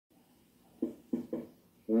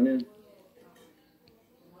Come on in.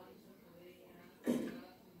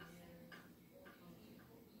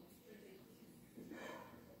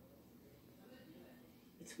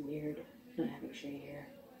 It's weird not having Shay here.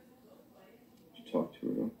 Did you talk to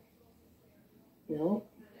her though? No.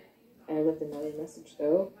 I left another message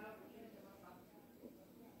though.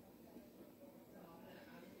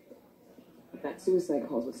 That suicide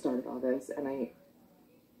call is what started all this, and I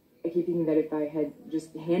keep thinking that if I had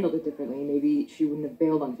just handled it differently, maybe she wouldn't have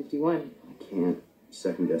bailed on 51. I can't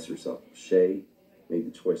second guess herself. Shay made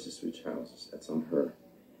the choice to switch houses. That's on her.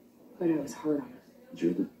 But I was hard on her.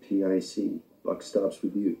 You're the PIC. Buck stops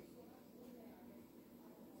with you.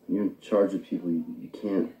 When you're in charge of people, you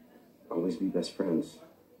can't always be best friends.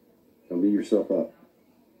 Don't beat yourself up.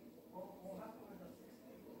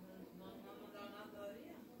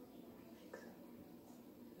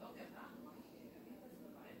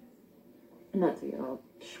 Not to get all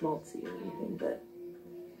schmaltzy or anything, but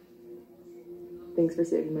thanks for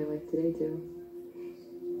saving my life today, too.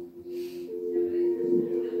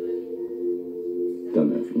 Done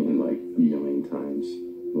that for me like a million times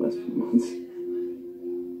in the last few months.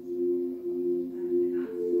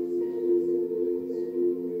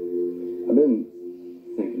 I've been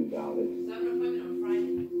thinking about it.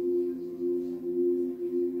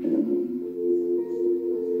 And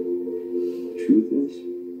the truth is,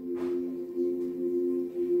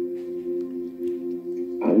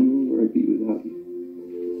 I don't know where I'd be without you.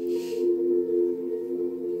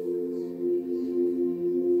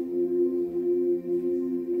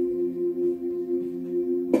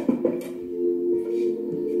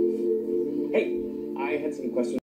 Hey, I had some questions.